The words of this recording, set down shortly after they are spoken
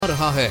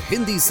रहा है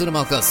हिंदी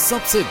सिनेमा का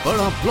सबसे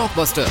बड़ा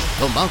ब्लॉकबस्टर।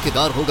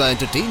 धमाकेदार होगा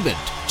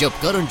एंटरटेनमेंट जब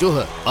करण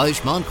जौहर,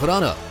 आयुष्मान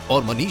खुराना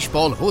और मनीष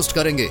पॉल होस्ट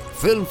करेंगे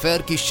फिल्म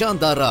फेयर की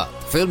शानदार रात।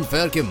 फिल्म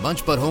फेयर के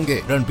मंच पर होंगे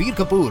रणबीर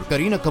कपूर,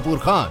 करीना कपूर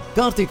खान,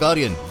 कार्तिक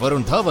आर्यन,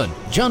 वरुण धवन,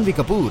 जानवी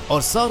कपूर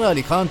और सारा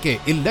अली खान के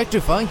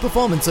इलेक्ट्रीफाइंग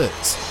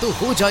परफॉर्मेंसेस। तो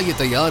हो जाइए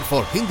तैयार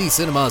for Hindi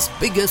cinema's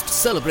biggest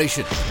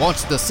celebration.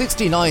 Watch the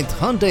 69th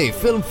Hyundai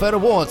Film Fair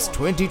Awards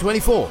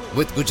 2024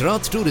 with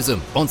Gujarat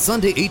Tourism on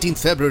Sunday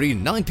 18th February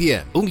 9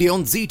 p.m. only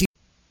on ZT.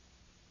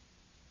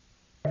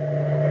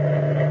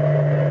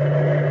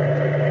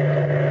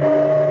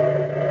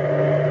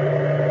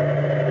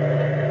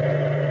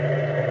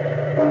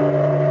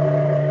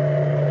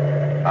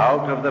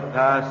 Out of the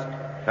past,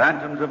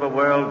 phantoms of a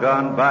world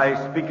gone by,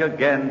 speak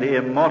again the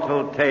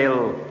immortal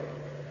tale,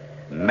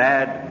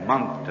 Mad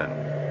Monkton.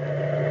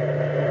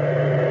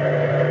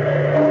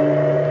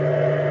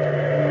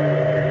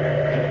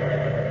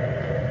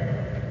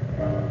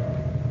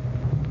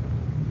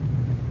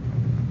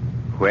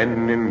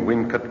 When in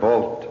Wincott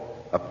Vault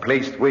a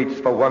place waits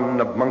for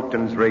one of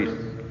Monkton's race,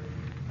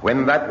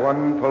 when that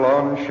one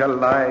forlorn shall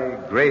lie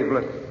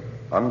graveless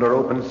under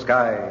open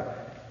sky,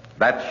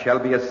 that shall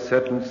be a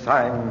certain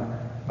sign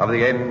of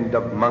the end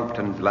of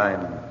Monkton's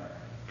line.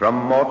 From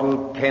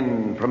mortal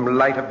ken, from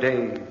light of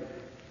day,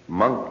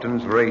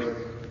 Monkton's race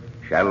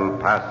shall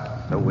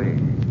pass away.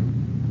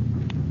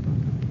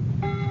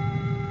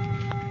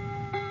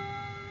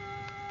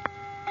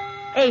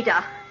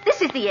 Ada,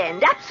 this is the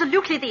end,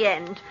 absolutely the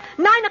end.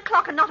 9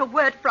 o'clock and not a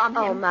word from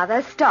him. Oh,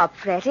 Mother, stop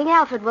fretting.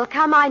 Alfred will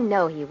come. I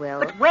know he will.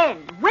 But when?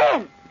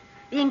 When?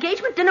 The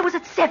engagement dinner was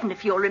at 7,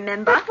 if you'll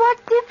remember. But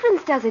what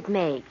difference does it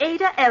make?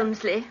 Ada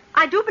Elmsley,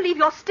 I do believe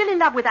you're still in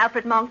love with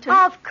Alfred Monkton.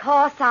 Of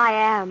course I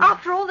am.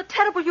 After all the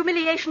terrible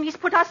humiliation he's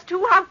put us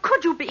to, how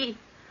could you be?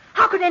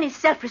 How could any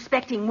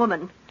self-respecting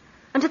woman?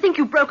 And to think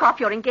you broke off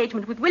your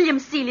engagement with William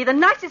Seeley, the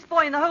nicest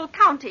boy in the whole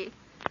county.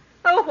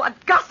 Oh,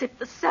 what gossip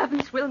the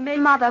servants will make.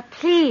 Mother,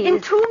 please.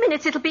 In 2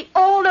 minutes, it'll be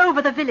all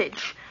over the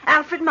village.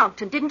 Alfred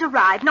Monkton didn't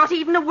arrive, not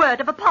even a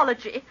word of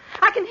apology.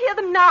 I can hear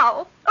them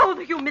now. Oh,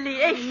 the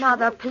humiliation.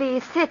 Mother,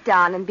 please sit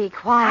down and be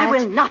quiet. I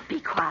will not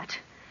be quiet.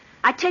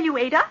 I tell you,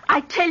 Ada,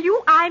 I tell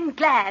you, I'm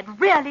glad,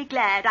 really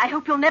glad. I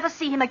hope you'll never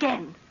see him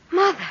again.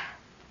 Mother,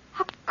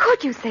 how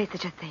could you say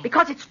such a thing?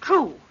 Because it's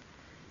true.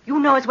 You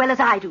know as well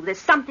as I do, there's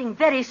something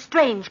very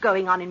strange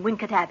going on in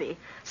Wincott Abbey.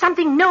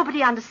 Something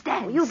nobody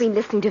understands. Oh, you've been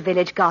listening to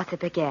village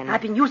gossip again.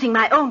 I've been using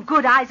my own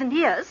good eyes and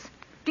ears.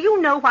 Do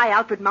you know why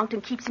Alfred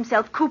Monkton keeps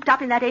himself cooped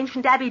up in that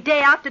ancient abbey day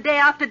after day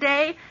after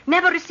day,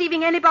 never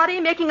receiving anybody,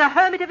 making a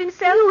hermit of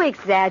himself? You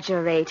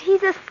exaggerate.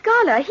 He's a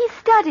scholar. He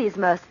studies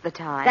most of the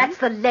time. That's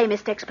the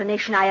lamest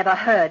explanation I ever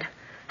heard.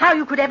 How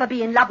you could ever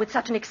be in love with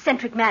such an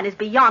eccentric man is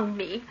beyond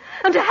me.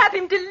 And to have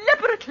him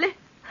deliberately...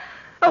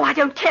 Oh, I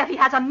don't care if he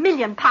has £1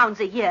 million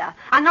a year.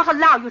 I'll not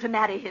allow you to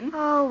marry him.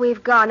 Oh,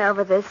 we've gone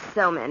over this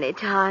so many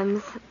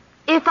times.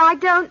 If I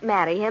don't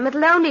marry him,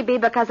 it'll only be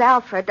because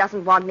Alfred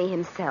doesn't want me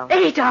himself.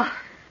 Ada!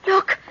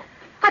 Look,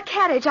 a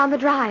carriage on the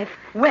drive.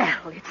 Well,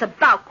 it's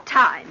about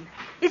time.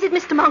 Is it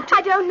Mr. Monkton?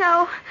 I don't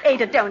know.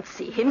 Ada, don't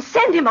see him.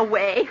 Send him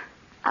away.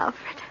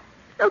 Alfred,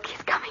 look,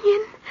 he's coming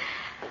in.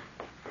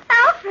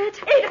 Alfred!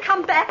 Ada,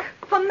 come back.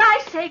 For my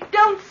sake,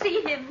 don't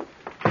see him.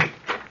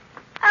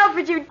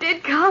 Alfred, you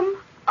did come.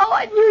 Oh,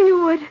 I knew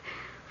you would.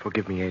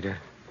 Forgive me, Ada.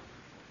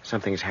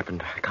 Something has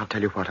happened. I can't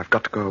tell you what. I've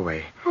got to go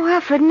away. Oh,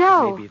 Alfred,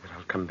 no. Maybe that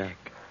I'll come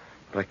back.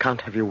 But I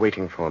can't have you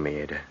waiting for me,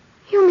 Ada.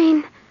 You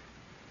mean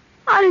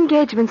our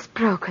engagement's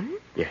broken?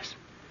 Yes.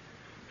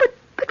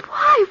 But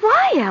why?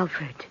 Why,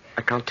 Alfred?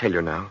 I can't tell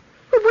you now.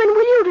 But when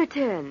will you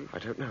return? I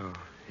don't know.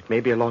 It may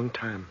be a long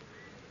time.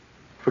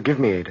 Forgive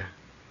me, Ada.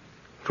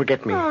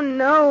 Forget me. Oh,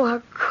 no.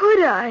 How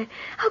could I?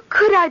 How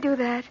could I do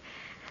that?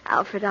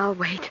 Alfred, I'll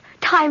wait.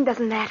 Time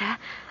doesn't matter.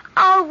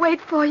 I'll wait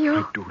for you.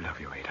 I do love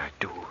you, Ada. I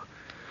do.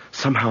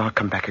 Somehow I'll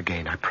come back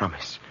again, I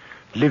promise.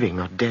 Living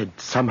or dead,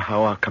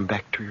 somehow I'll come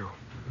back to you.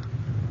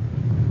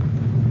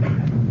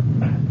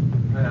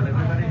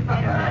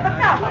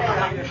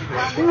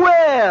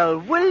 Well,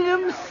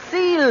 William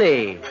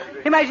Seeley.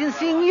 Imagine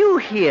seeing you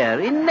here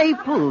in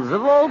Naples,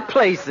 of all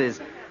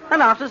places.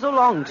 And after so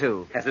long,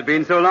 too. Has it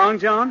been so long,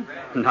 John?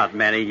 Not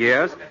many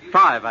years.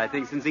 5, I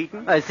think, since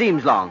Eton. It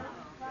seems long.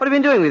 What have you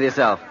been doing with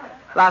yourself?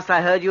 Last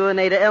I heard, you and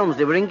Ada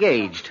Elmsley were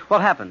engaged.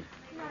 What happened?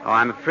 Oh,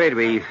 I'm afraid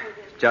we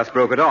just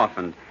broke it off,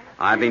 and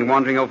I've been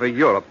wandering over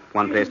Europe,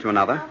 one place to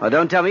another. Well,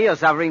 don't tell me you're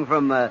suffering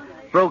from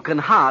broken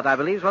heart, I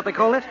believe is what they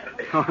call it.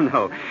 Oh,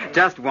 no.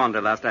 Just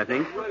wanderlust, I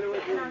think.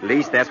 At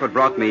least that's what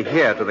brought me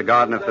here to the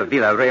garden of the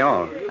Villa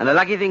Real. And a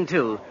lucky thing,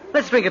 too.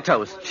 Let's drink a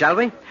toast, shall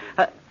we?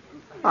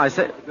 I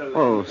said...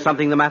 Oh,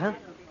 something the matter?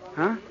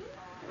 Huh?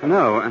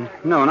 No,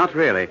 not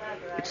really.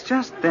 It's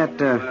just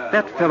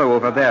that fellow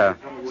over there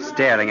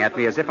staring at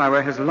me as if I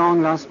were his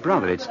long-lost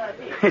brother.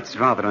 It's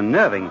rather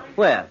unnerving.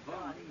 Where?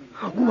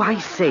 Oh, I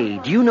say,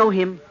 do you know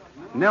him?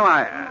 No,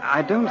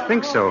 I don't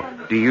think so.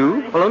 Do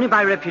you? Well, only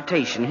by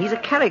reputation. He's a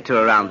character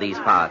around these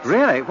parts.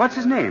 Really? What's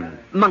his name?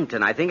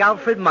 Monkton, I think.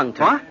 Alfred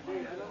Monkton. What?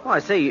 Oh, I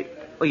say,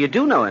 you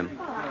do know him.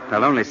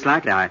 Well, only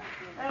slightly.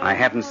 I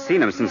haven't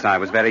seen him since I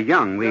was very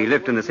young. We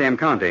lived in the same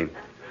county.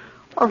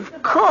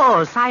 Of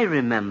course, I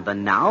remember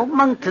now.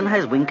 Monkton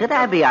has Wincott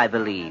Abbey, I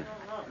believe.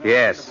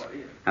 Yes,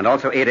 and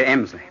also Ada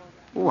Emsley.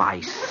 Oh,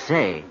 I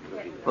say.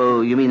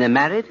 Oh, you mean they're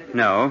married?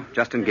 No,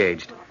 just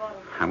engaged.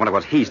 I wonder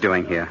what he's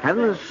doing here.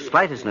 Haven't the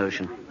slightest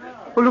notion.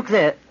 Oh, look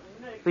there.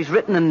 He's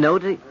written a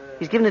note.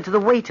 He's given it to the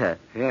waiter.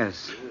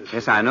 Yes,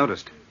 I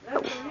noticed.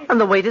 And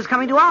the waiter's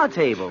coming to our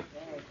table.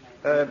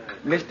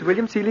 Mr.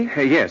 William Seeley?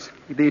 Yes.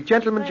 The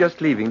gentleman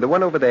just leaving, the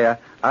one over there,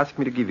 asked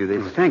me to give you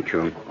this. Thank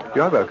you.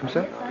 You're welcome,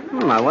 sir.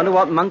 I wonder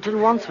what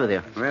Monkton wants with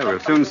you. Well, we'll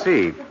soon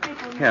see.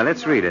 Here,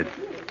 let's read it.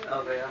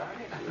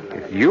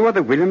 If you are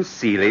the William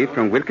Seeley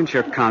from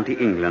Wiltshire County,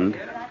 England,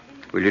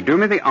 will you do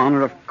me the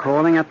honor of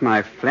calling at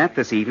my flat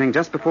this evening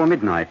just before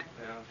midnight?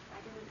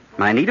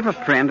 My need of a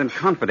friend and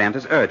confidant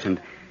is urgent,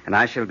 and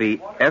I shall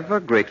be ever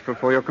grateful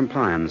for your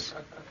compliance.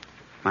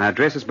 My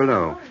address is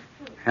below.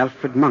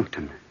 Alfred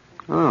Monkton.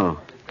 Oh,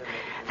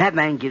 that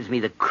man gives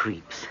me the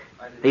creeps.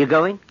 Are you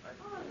going?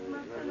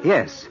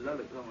 Yes,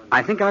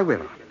 I think I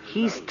will.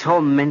 He's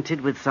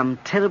tormented with some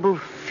terrible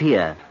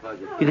fear.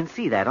 You can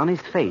see that on his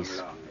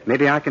face.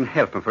 Maybe I can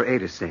help him for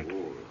Ada's sake.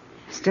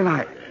 Still,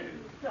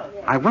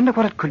 I wonder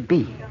what it could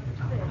be.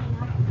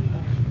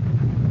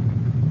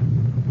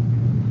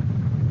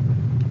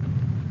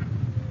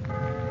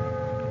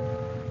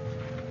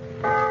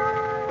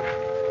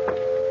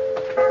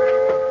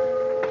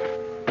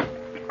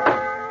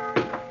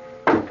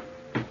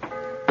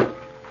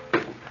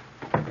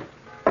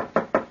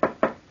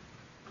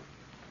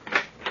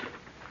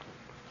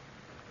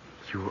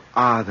 You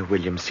are the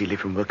William Seeley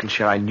from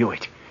Wiltshire. I knew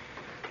it.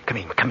 Come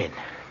in.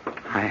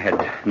 I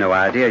had no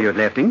idea you'd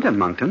left England,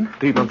 Monkton.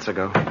 3 months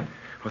ago.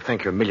 Well,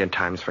 thank you a million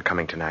times for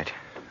coming tonight.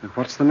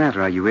 What's the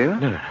matter? Are you ill?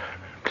 No.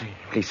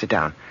 Please sit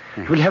down.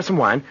 Will you have some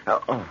wine?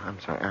 Oh, I'm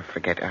sorry. I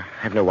forget. I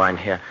have no wine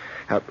here.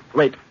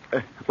 Wait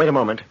a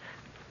moment.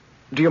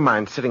 Do you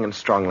mind sitting in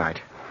strong light?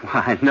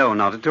 Why, no,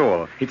 not at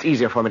all. It's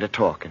easier for me to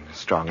talk in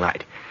strong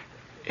light.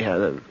 Here,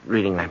 the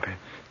reading lamp.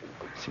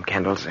 Some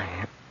candles.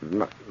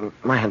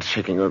 My hand's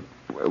shaking.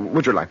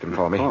 Would you like them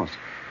for me? Of course.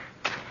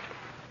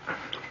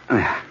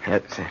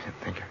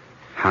 Thank you.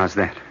 How's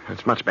that?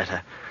 It's much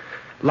better.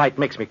 Light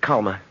makes me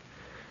calmer.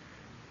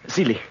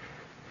 Seeley,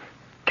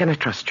 can I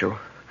trust you?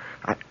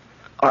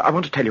 I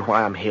want to tell you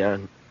why I'm here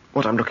and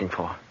what I'm looking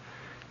for.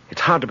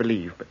 It's hard to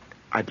believe, but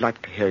I'd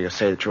like to hear you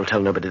say that you'll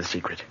tell nobody the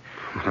secret.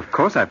 Well, of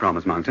course I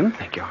promise, Monkton.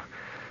 Thank you.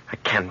 I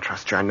can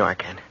trust you. I know I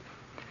can.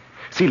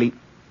 Seeley,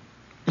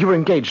 you were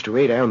engaged to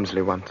Ada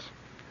Elmsley once.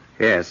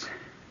 Yes,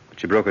 but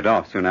she broke it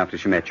off soon after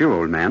she met you,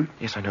 old man.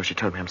 Yes, I know she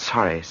told me. I'm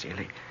sorry,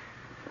 Seeley.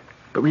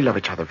 But we love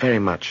each other very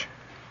much.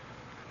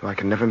 Though I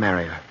can never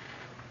marry her.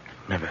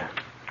 Never.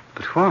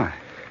 But why?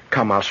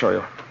 Come, I'll show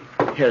you.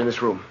 Here in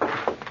this room.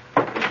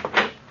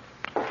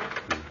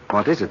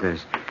 What is it?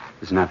 There's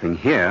nothing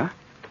here.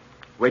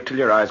 Wait till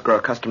your eyes grow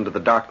accustomed to the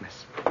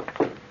darkness.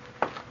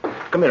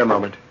 Come here a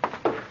moment.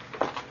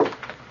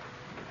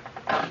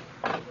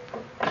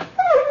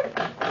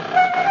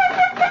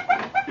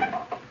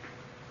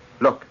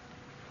 Look.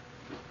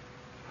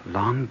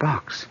 Long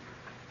box.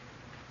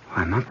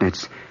 Why, Monkton,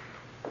 it's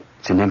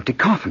an empty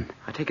coffin.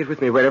 I take it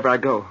with me wherever I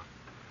go.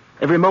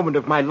 Every moment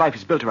of my life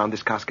is built around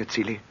this casket,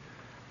 Seeley.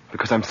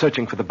 Because I'm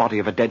searching for the body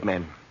of a dead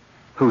man.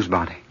 Whose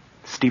body?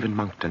 Stephen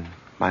Monkton,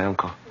 my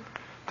uncle.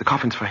 The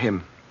coffin's for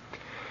him.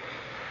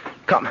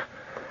 Come.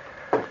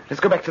 Let's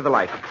go back to the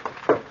light.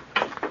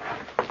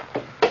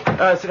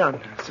 Sit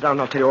down.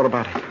 I'll tell you all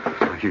about it.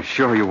 Are you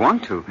sure you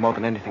want to? More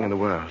than anything in the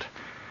world.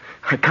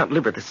 I can't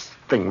live with this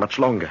thing much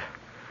longer.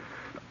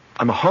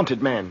 I'm a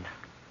haunted man.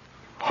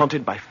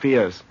 Haunted by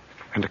fears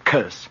and a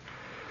curse.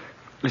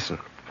 Listen.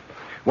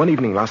 One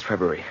evening last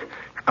February,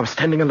 I was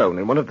standing alone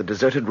in one of the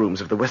deserted rooms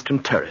of the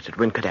western turret at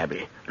Wincott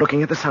Abbey,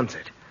 looking at the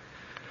sunset.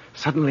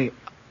 Suddenly,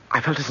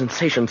 I felt a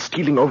sensation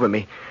stealing over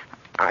me.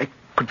 I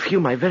could feel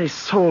my very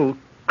soul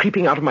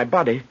creeping out of my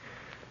body.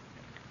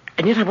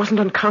 And yet I wasn't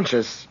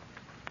unconscious.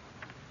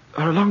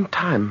 For a long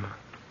time,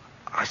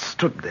 I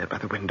stood there by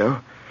the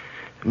window,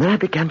 and then I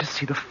began to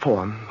see the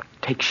form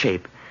take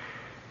shape.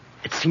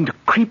 It seemed to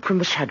creep from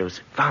the shadows,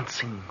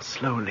 advancing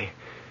slowly,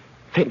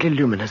 faintly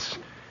luminous,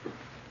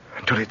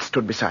 until it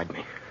stood beside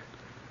me.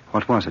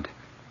 What was it?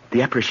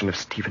 The apparition of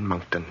Stephen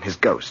Monkton, his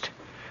ghost.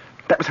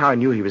 That was how I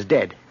knew he was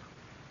dead.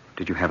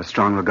 Did you have a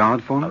strong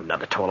regard for him? Oh,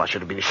 not at all. I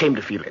should have been ashamed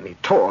to feel any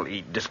at all.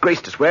 He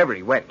disgraced us wherever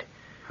he went.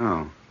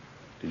 Oh.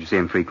 Did you see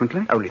him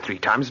frequently? Only 3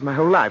 times in my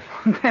whole life.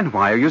 Then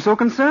why are you so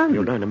concerned?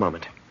 You'll know in a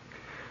moment.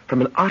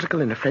 From an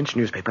article in a French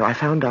newspaper, I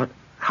found out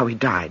how he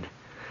died.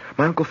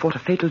 My uncle fought a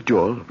fatal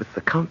duel with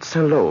the Count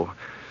Saint-Lô,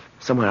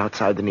 somewhere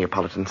outside the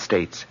Neapolitan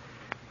states.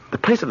 The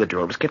place of the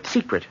duel was kept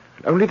secret.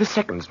 Only the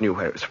seconds knew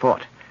where it was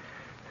fought.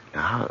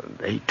 Now,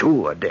 they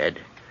too are dead.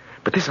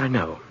 But this I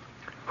know.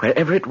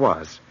 Wherever it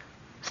was,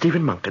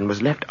 Stephen Monkton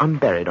was left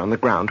unburied on the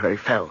ground where he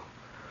fell.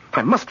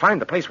 I must find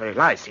the place where he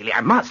lies, Celia.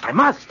 I must.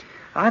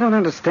 I don't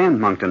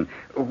understand, Monkton.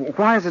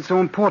 Why is it so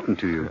important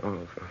to you?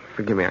 Oh,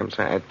 forgive me. I'm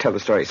sorry. I tell the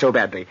story so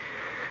badly.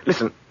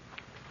 Listen,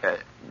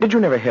 Did you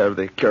never hear of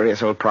the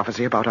curious old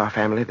prophecy about our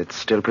family that's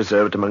still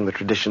preserved among the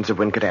traditions of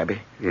Wincott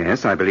Abbey?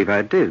 Yes, I believe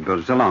I did, but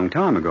it's a long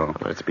time ago.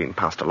 Well, it's been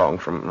passed along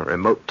from a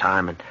remote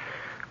time, and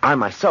I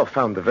myself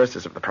found the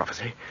verses of the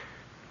prophecy.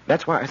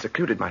 That's why I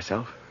secluded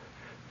myself,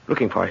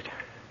 looking for it.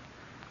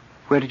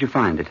 Where did you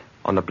find it?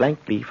 On the blank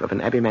leaf of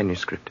an Abbey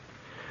manuscript.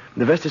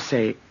 The verses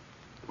say,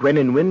 "When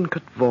in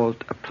Wincott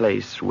vault a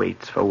place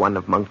waits for one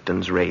of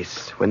Monkton's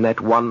race, when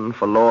that one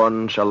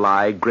forlorn shall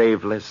lie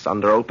graveless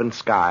under open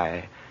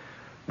sky,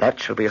 that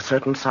shall be a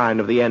certain sign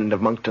of the end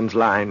of Monkton's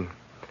line.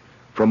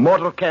 From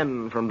mortal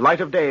ken, from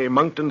light of day,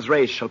 Monkton's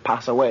race shall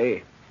pass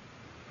away."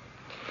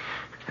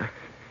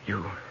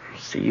 You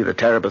see the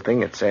terrible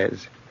thing it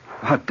says.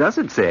 What does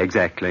it say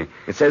exactly?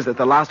 It says that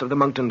the last of the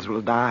Monktons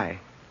will die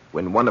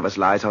when one of us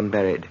lies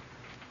unburied.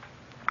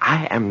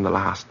 I am the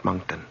last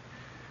Monkton,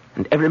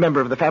 and every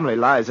member of the family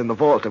lies in the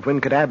vault of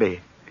Wincott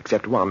Abbey,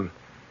 except one.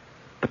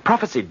 The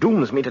prophecy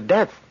dooms me to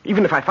death,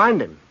 even if I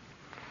find him.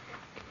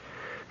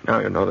 Now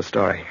you know the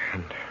story,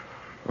 and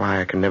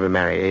why I can never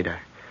marry Ada.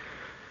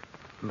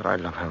 But I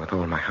love her with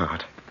all my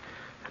heart,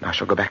 and I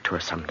shall go back to her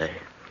someday,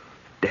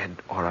 dead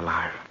or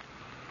alive.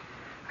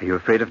 Are you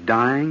afraid of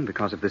dying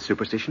because of this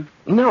superstition?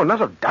 No,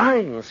 not of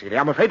dying, Celia.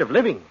 I'm afraid of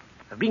living,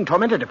 of being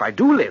tormented if I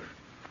do live.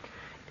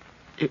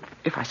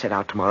 If I set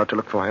out tomorrow to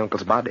look for my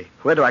uncle's body,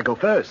 where do I go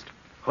first?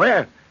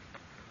 Where?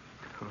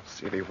 Oh,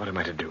 Celia, what am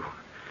I to do?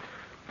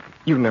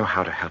 You know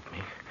how to help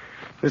me.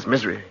 This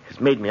misery has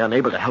made me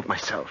unable to help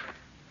myself.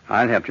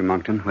 I'll help you,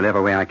 Monkton,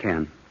 whatever way I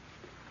can.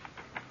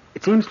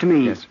 It seems to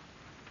me... Yes?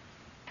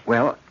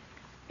 Well,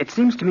 it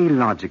seems to me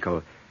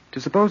logical to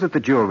suppose that the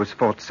duel was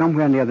fought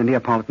somewhere near the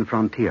Neapolitan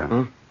frontier.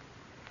 Hmm?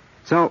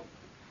 So,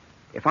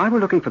 if I were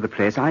looking for the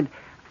place,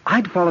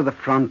 I'd follow the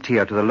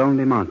frontier to the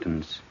lonely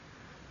mountains,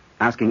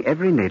 asking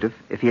every native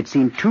if he had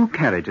seen 2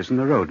 carriages in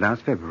the road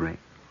last February.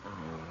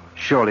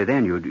 Surely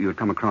then you'd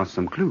come across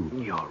some clue.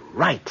 You're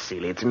right,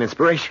 Celia. It's an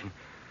inspiration.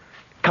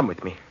 Come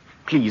with me.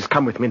 Please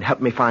come with me and help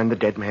me find the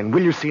dead man.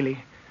 Will you, Celia?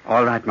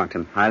 All right,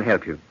 Monkton. I'll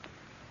help you.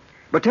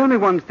 But tell me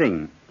one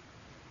thing.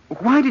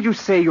 Why did you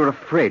say you're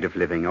afraid of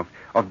living,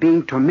 of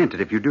being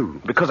tormented if you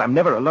do? Because I'm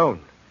never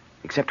alone,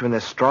 except when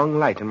there's strong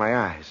light in my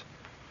eyes.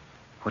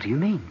 What do you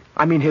mean?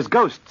 I mean his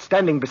ghost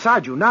standing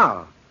beside you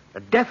now. A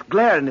death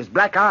glare in his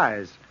black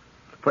eyes.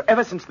 For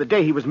ever since the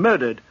day he was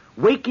murdered,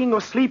 waking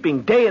or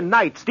sleeping, day and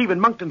night, Stephen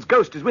Monkton's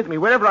ghost is with me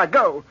wherever I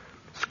go,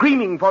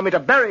 screaming for me to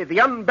bury the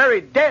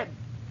unburied dead.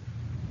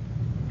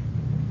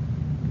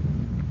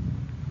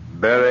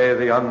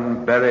 Bury the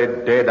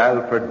unburied dead,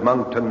 Alfred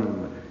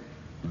Monkton.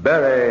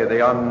 Bury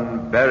the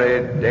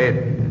unburied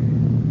dead.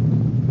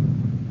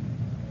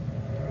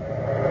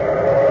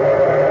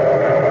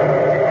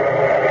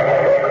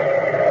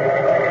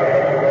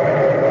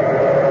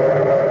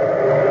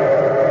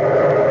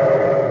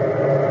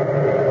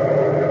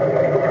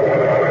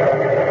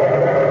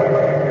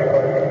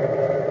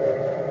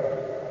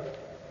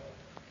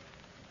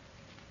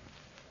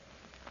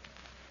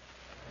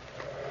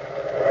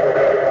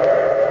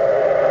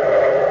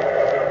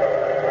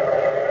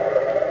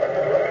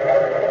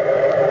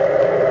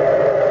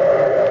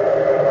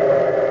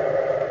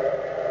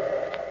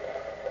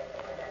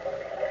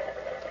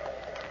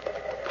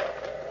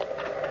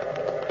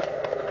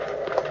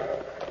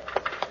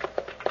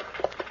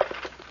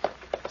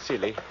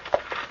 Celia,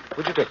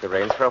 would you take the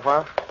reins for a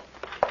while?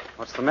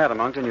 What's the matter,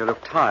 Monkton? You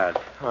look tired.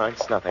 Oh,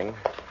 it's nothing.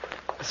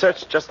 The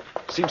search just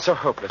seems so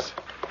hopeless.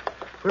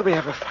 Will we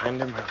ever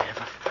find him? Will we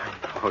ever find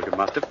him? Oh, you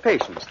must have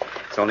patience.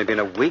 It's only been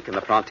a week and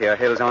the frontier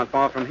hills aren't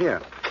far from here.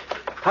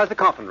 How's the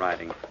coffin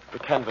riding? The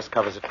canvas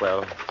covers it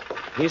well.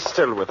 He's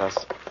still with us.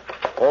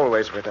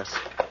 Always with us.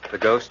 The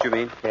ghost, you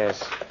mean?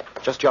 Yes.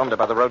 Just yonder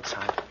by the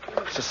roadside.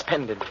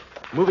 Suspended.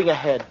 Moving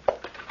ahead.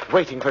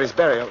 Waiting for his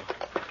burial.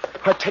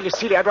 I tell you,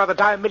 Celia, I'd rather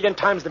die 1,000,000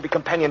 times than be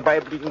companioned by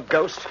a bleeding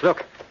ghost.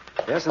 Look,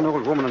 there's an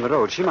old woman on the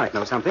road. She might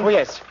know something. Oh,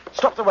 yes.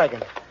 Stop the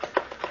wagon.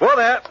 Whoa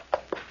there.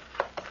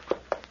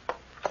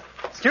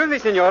 Excuse me,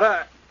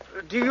 Senora.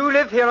 Do you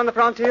live here on the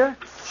frontier?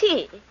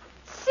 Si,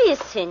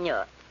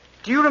 senor.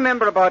 Do you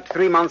remember about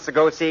 3 months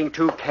ago seeing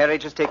 2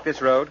 carriages take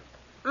this road?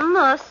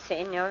 No,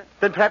 senor.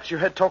 Then perhaps you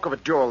heard talk of a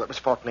duel that was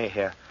fought near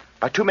here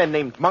by 2 men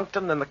named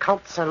Monkton and the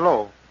Count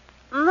Saint-Lô.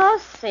 No,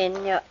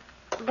 senor.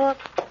 But,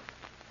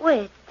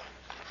 wait.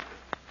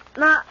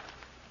 Now,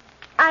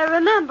 I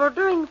remember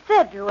during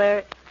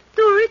February,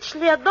 2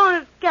 richly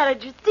adorned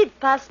carriages did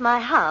pass my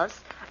house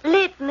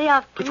late in the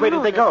afternoon. Which way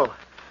did they go?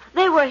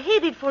 They were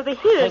headed for the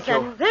hills Thank you.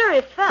 and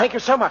very fast. Thank you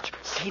so much.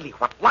 Celia,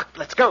 what luck.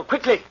 Let's go,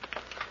 quickly.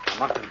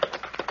 Monkton,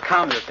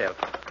 calm yourself.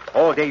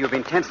 All day you've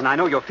been tense, and I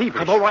know you're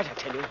feverish. I'm all right, I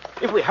tell you.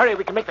 If we hurry,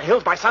 we can make the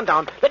hills by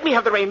sundown. Let me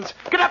have the reins.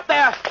 Get up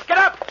there! Get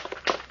up!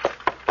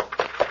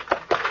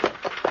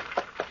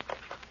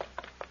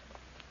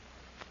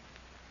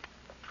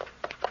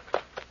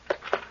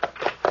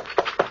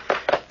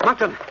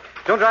 Monkton,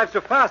 don't drive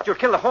so fast. You'll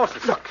kill the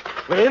horses. Look,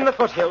 we're in the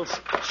foothills.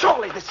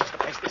 Surely this is the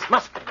place. This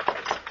must be the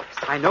place.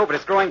 I know, but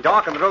it's growing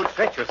dark and the road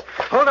stretches.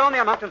 Hold on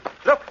there, Monkton.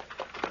 Look,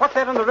 what's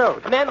that on the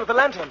road? The man with the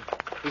lantern.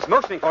 He's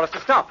motioning for us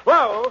to stop.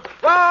 Whoa!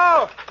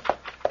 Whoa!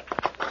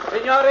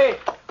 Signori,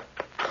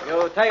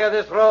 you take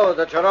this road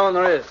at your own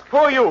risk. Who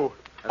are you?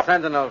 A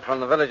sentinel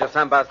from the village of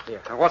San Bastia.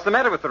 What's the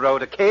matter with the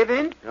road? A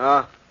cave-in?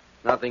 No,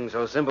 nothing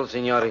so simple,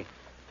 signori.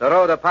 The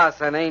road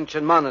passes an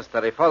ancient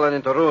monastery fallen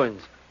into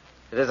ruins.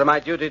 It is my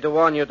duty to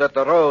warn you that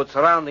the road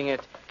surrounding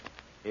it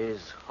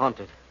is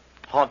haunted.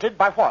 Haunted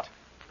by what?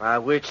 By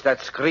a witch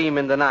that scream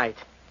in the night.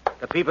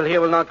 The people here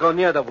will not go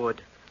near the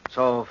wood.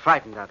 So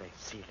frightened are they.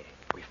 Seeley,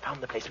 we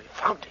found the place. We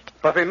found it.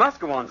 But we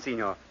must go on,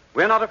 Signor.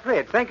 We're not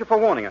afraid. Thank you for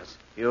warning us.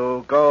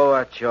 You go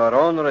at your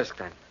own risk,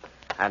 then.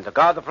 And the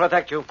God will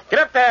protect you. Get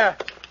up there!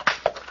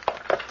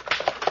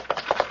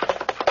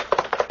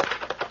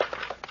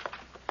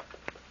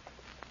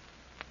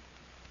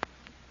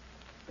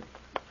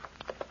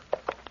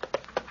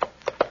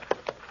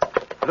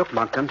 Look,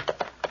 Monkton.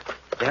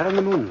 There in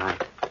the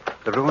moonlight.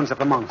 The ruins of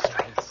the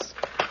monastery.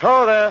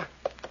 Oh, there.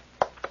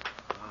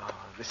 Oh,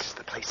 this is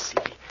the place,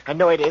 Seeley. I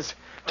know it is.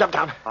 Jump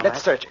down. All Let's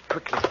right. search it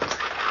quickly.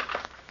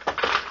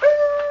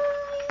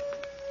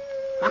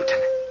 Monkton.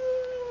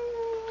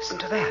 Listen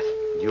to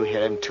that. You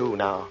hear him too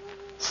now.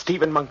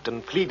 Stephen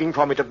Monkton pleading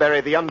for me to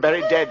bury the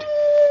unburied dead.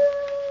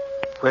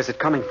 Where's it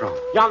coming from?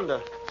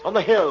 Yonder, on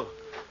the hill.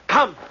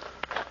 Come.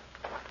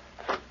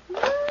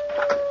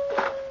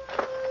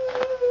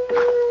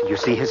 You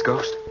see his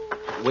ghost?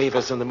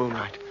 Wavers in the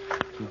moonlight.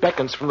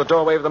 Beckons from the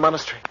doorway of the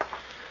monastery.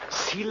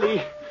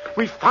 Seeley,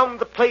 we found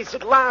the place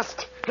at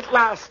last. At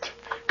last.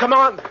 Come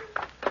on.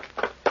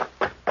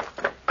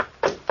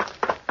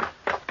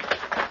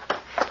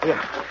 Here.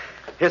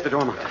 Here's the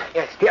door, Monkton.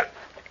 Yes. Here.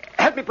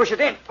 Help me push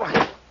it in.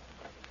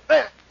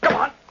 There. Come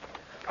on.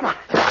 Come on.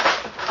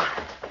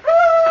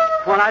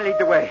 Come on, I lead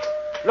the way.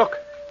 Look.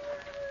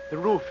 The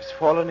roof is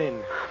fallen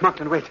in.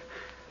 Monkton, wait.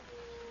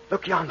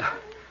 Look yonder.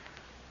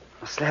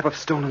 A slab of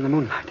stone in the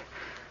moonlight.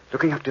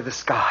 Looking up to the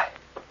sky.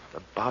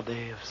 The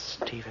body of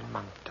Stephen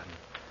Monkton.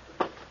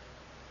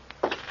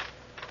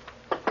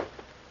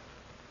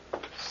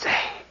 Say.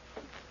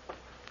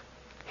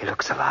 He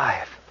looks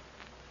alive.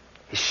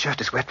 His shirt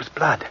is wet with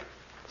blood.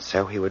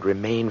 So he would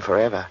remain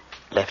forever,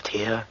 left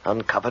here,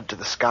 uncovered to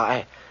the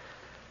sky.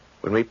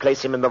 When we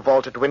place him in the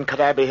vault at Wincott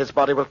Abbey, his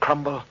body will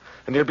crumble,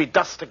 and he'll be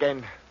dust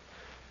again.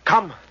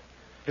 Come.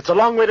 It's a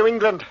long way to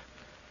England.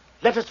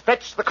 Let us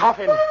fetch the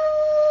coffin.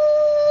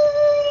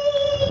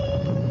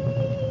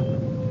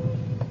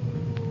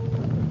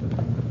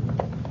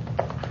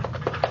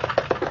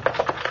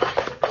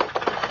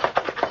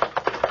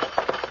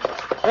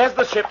 There's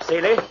the ship,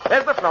 Seeley.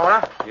 There's the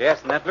Flora.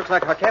 Yes, and that looks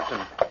like her captain.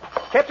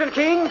 Captain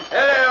King?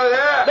 Hello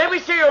there. May we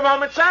see you a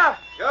moment, sir?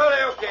 Surely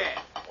you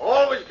can.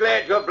 Always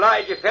glad to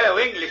oblige a fellow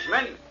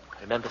Englishman.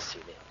 Remember,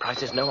 Seeley,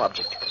 price is no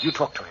object. You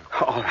talk to him.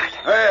 All right.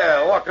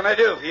 Well, what can I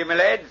do for you, my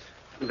lads?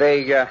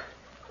 They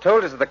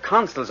told us at the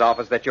consul's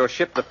office that your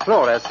ship, the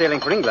Flora, is sailing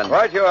for England.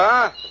 Right you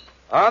are.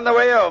 On the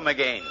way home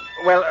again.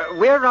 Well,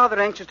 we're rather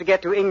anxious to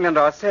get to England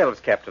ourselves,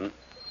 Captain.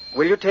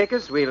 Will you take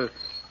us? We'll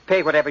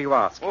pay whatever you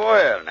ask.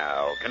 Well,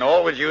 now, can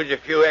always use a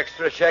few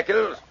extra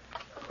shekels.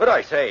 But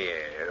I say,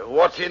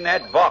 what's in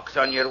that box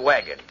on your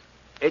wagon?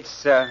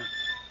 It's an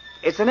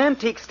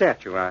antique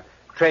statue, a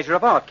treasure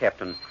of art,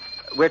 Captain.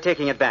 We're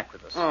taking it back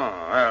with us. Oh,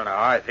 well,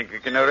 now, I think we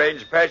can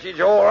arrange passage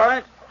all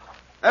right.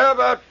 How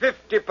about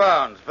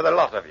 £50 for the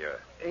lot of you?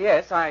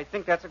 Yes, I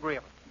think that's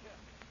agreeable.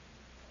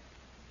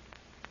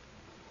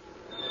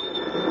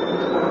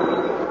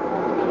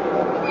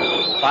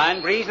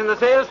 Fine breeze in the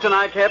sails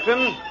tonight,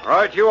 Captain.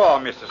 Right you are,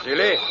 Mr.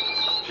 Seeley.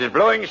 She's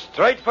blowing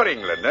straight for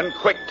England, and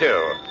quick,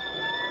 too.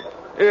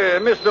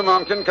 Mr.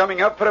 Monkton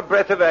coming up for a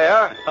breath of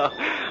air?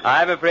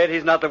 I'm afraid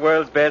he's not the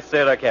world's best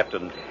sailor,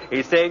 Captain.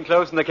 He's staying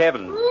close in the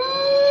cabin.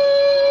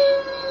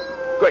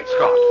 Great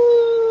Scott.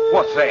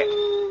 What's that?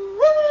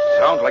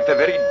 Sounds like the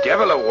very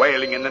devil a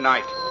wailing in the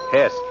night.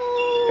 Yes,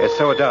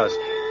 so it does.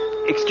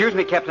 Excuse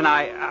me, Captain,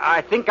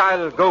 I think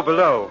I'll go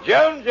below.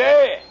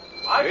 Jonesy!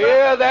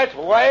 Hear that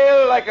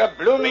wail like a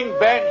blooming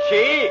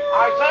banshee?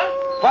 Aye,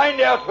 sir?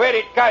 Find out where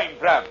it came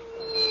from.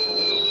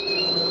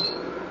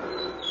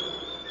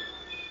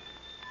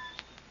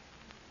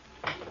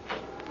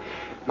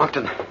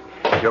 Monkton,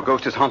 your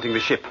ghost is haunting the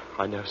ship.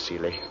 I know,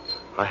 Seeley.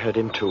 I heard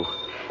him, too.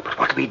 But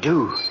what do we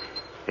do?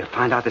 They'll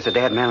find out there's a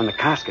dead man in the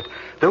casket.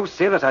 Those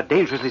sailors are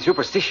dangerously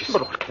superstitious.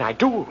 But what can I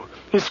do?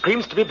 He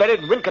screams to be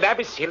buried in Wincott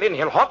Abbey, Seeley, and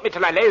he'll haunt me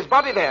till I lay his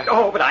body there.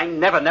 Oh, but I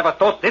never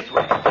thought this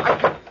way.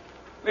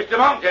 Mr.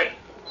 Monkton,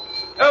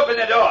 open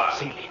the door.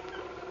 Seeley,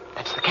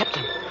 that's the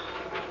captain.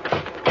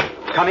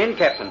 Come in,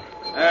 Captain.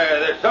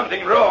 There's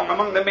something wrong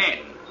among the men.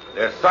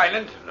 They're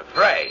silent and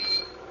afraid.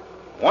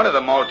 One of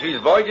the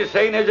Maltese boys is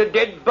saying there's a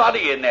dead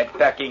body in that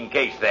packing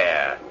case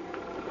there.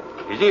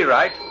 Is he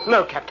right?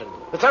 No, Captain.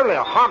 It's only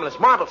a harmless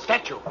marble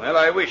statue. Well,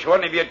 I wish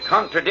one of you'd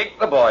contradict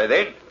the boy,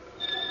 then.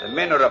 The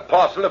men are a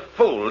parcel of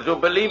fools who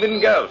believe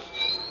in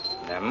ghosts.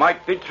 There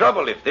might be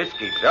trouble if this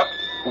keeps up.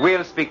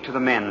 We'll speak to the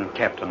men,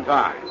 Captain.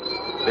 Fine.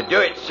 But do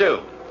it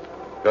soon.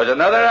 Because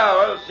another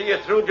hour will see you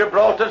through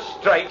Gibraltar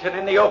Strait and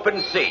in the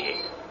open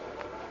sea.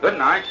 Good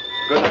night.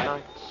 Good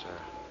night,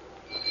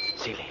 sir.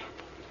 Seeley,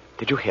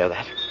 did you hear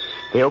that?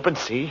 The open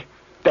sea,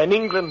 then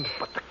England.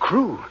 But the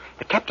crew,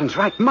 The captain's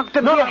right.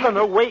 Monkton...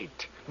 No,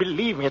 wait.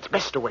 Believe me, it's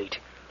best to wait.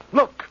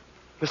 Look,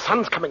 the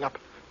sun's coming up,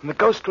 and the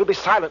ghost will be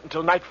silent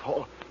until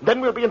nightfall.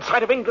 Then we'll be in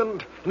sight of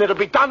England, and it'll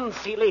be done,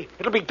 Seeley.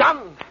 It'll be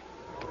done.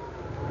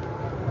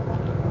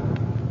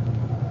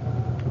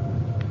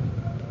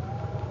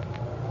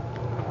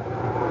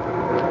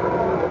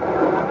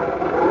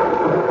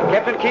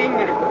 Captain King,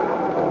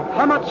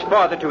 how much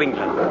farther to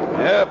England?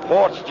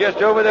 Port's just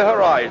over the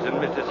horizon,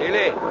 Mr.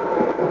 Seeley.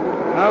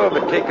 Now,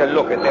 but take a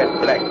look at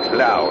that black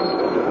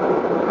cloud.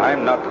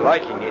 I'm not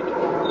liking it.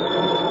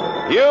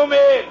 You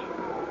men,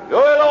 go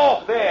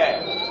aloft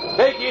there.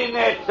 Take in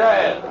that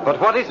sail.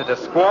 But what is it, a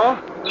squall?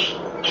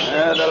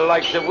 The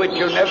likes of which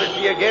you'll never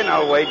see again,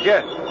 I'll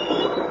wager.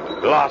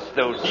 Blast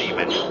those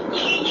seamen.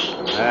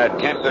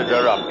 Tempers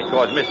are up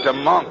because Mr.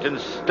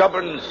 Monkton's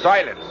stubborn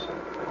silence.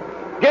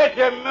 Get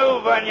a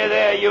move on you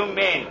there, you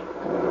men.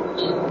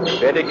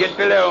 Better get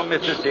below,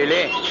 Mr.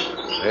 Seeley.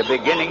 We're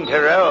beginning to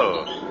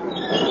roll.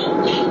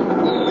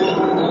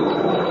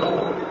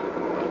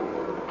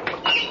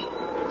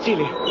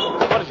 Seeley,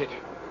 what is it?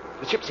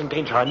 The ship's in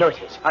danger, I know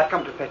it is. I've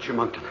come to fetch you,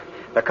 Monkton.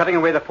 They're cutting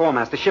away the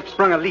foremast. The ship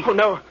sprung a leak. Oh,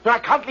 no, I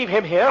can't leave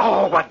him here.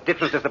 Oh, what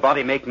difference does the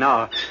body make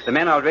now? The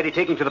men are already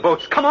taking to the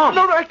boats. Come on.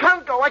 No, I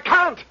can't go. I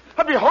can't.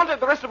 I'll be haunted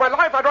the rest of my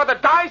life. I'd rather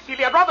die,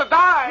 Seeley. I'd rather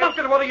die.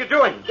 Monkton, what are you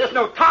doing? There's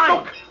no time.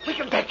 Look, we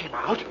can take him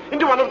out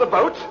into one of the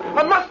boats.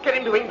 I must get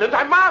him to England.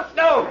 I must.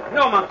 No,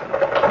 Monkton.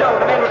 No,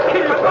 the men will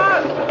kill you. I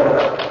must.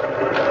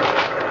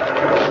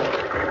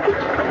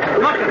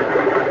 Monkton,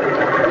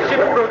 the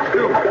ship broke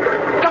through.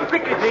 Come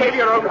quickly, please. Save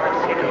your own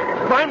life, Seeley.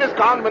 Mine is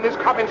gone when this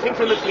coffin sinks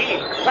in the sea.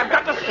 I've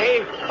got to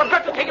stay. I've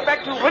got to take it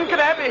back to Monkton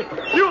Abbey.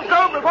 You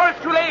go before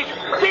it's too late.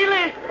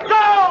 Seeley,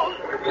 go!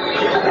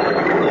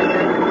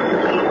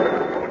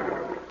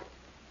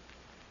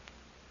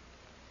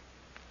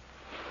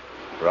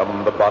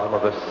 From the bottom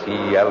of the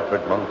sea,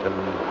 Alfred Monkton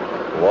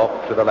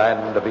walked to the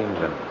land of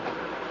England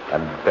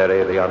and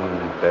bury the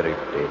unburied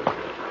dead.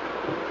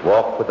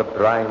 Walk with the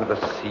brine of the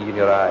sea in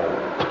your eyes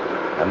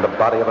and the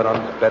body of an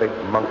unburied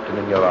Monkton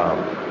in your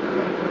arms.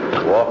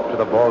 Walk to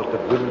the vault of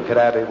Wincot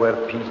Abbey where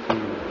peace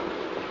is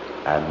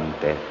and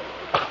death.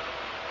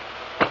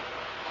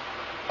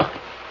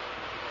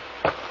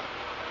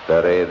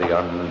 Bury the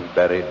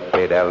unburied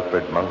dead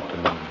Alfred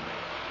Monkton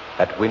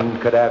at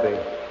Wincot Abbey,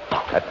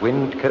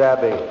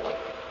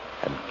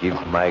 and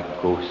give my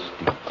ghost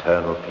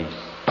eternal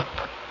peace.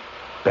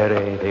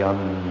 Bury the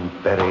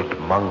unburied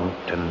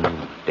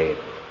Monkton dead.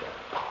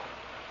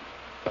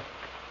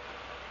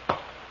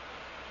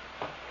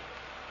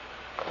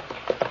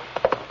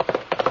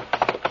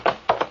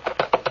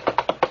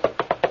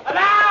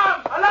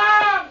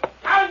 Alarm!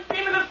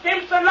 Townspeople of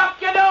Stimson,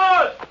 lock your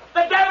doors!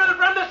 The devil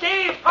from the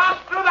seas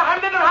passed through the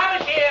hamlet of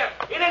Havishire.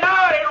 In an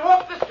hour he'll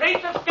walk the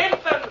streets of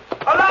Stimson.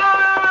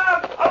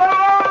 Alarm!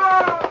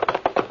 Alarm!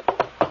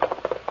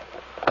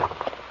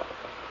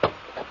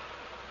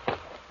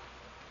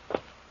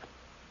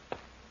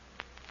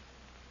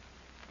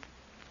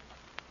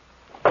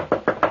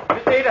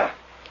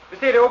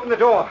 Miss Ada, open the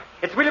door.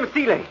 It's William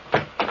Seeley.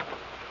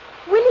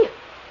 William,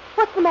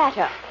 what's the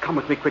matter? Come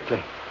with me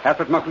quickly.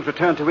 Alfred Monkton's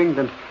returned to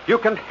England. You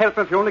can help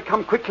him if you only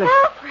come quickly.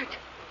 Alfred!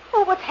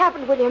 Oh, what's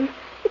happened, William?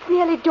 It's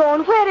nearly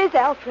dawn. Where is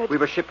Alfred? We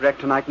were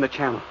shipwrecked tonight in the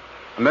Channel.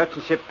 A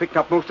merchant ship picked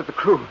up most of the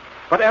crew,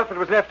 but Alfred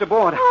was left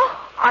aboard.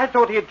 Oh. I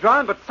thought he had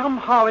drowned, but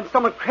somehow, in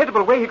some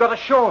incredible way, he got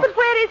ashore. But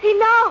where is he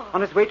now?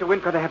 On his way to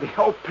Wincot Abbey.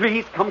 Oh,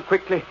 please, come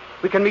quickly.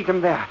 We can meet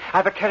him there. I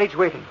have a carriage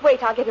waiting.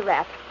 Wait, I'll get a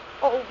wrap.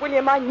 Oh,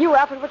 William, I knew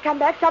Alfred would come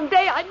back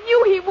someday. I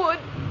knew he would.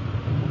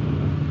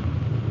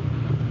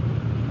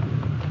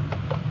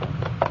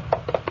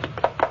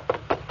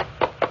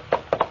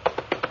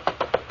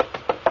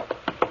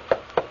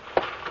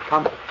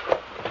 Come.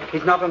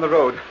 He's not on the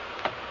road.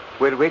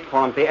 We'll wait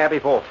for him at the Abbey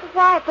vault.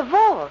 Why at the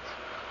vault?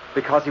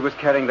 Because he was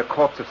carrying the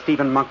corpse of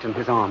Stephen Monkton in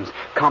his arms.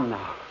 Come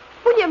now.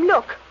 William,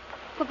 look.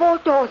 The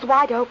vault door's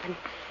wide open.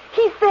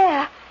 He's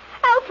there.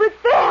 Alfred's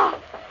there.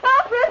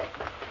 Alfred!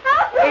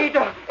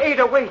 Alfred!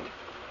 Ada, wait.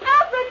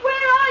 Alfred,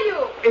 where are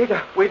you?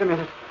 Ada, wait a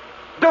minute.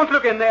 Don't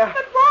look in there.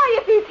 But why,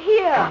 if he's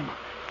here? Come.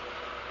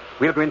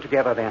 We'll go in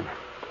together then.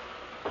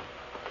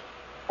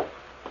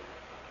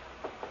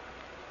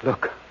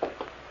 Look.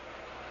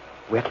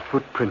 Wet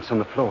footprints on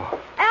the floor.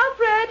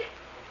 Alfred!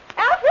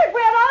 Alfred,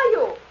 where are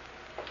you?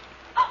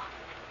 Oh.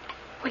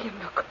 William,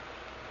 look.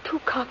 Two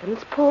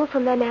coffins pulled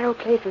from their narrow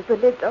places, the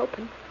lids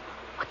open.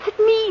 What's it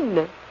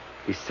mean?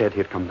 He said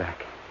he'd come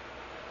back.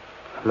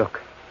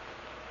 Look.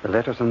 The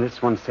letters on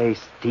this one say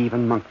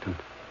Stephen Monkton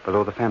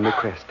below the family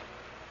crest.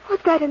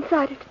 What's that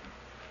inside it?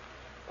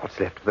 What's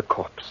left of the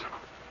corpse.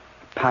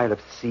 A pile of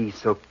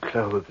sea-soaked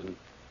clothes and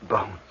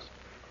bones.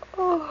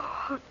 Oh,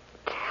 how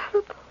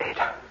terrible.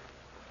 Ada,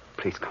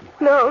 please come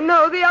away.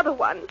 No, the other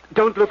one.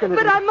 Don't look in it.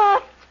 But I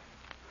must.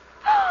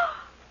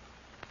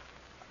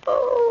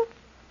 Oh,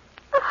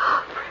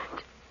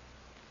 Alfred.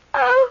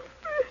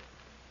 Alfred.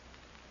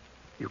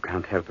 You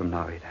can't help him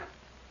now, Ada.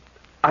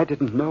 I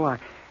didn't know.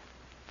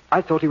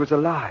 I thought he was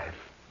alive.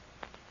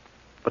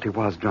 But he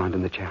was drowned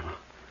in the Channel.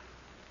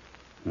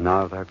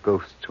 Now their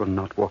ghosts will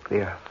not walk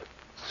the earth.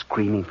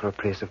 screaming for a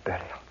place of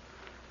burial.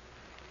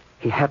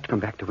 He had to come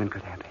back to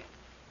Wincott Abbey.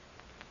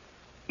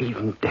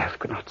 Even death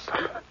could not stop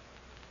him.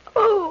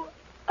 Oh,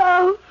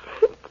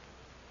 Alfred.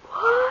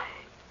 Why?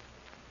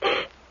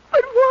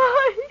 But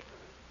why?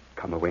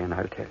 Come away and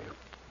I'll tell you.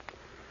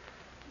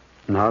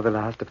 Now the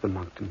last of the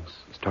Monktons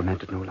is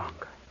tormented no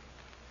longer.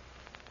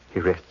 He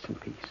rests in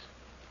peace.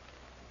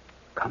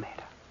 Come,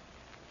 Ada.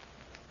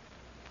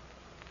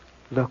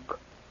 Look.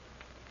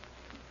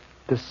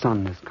 The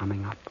sun is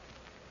coming up.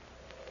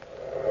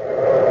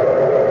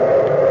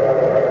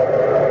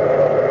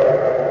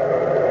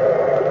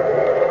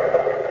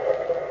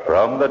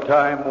 From the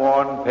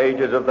time-worn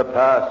pages of the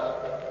past,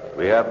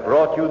 we have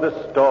brought you the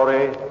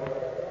story,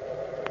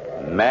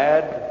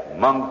 Mad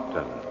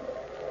Monkton.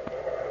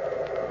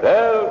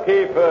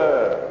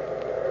 Bellkeeper,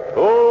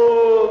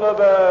 pull the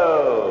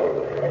bell.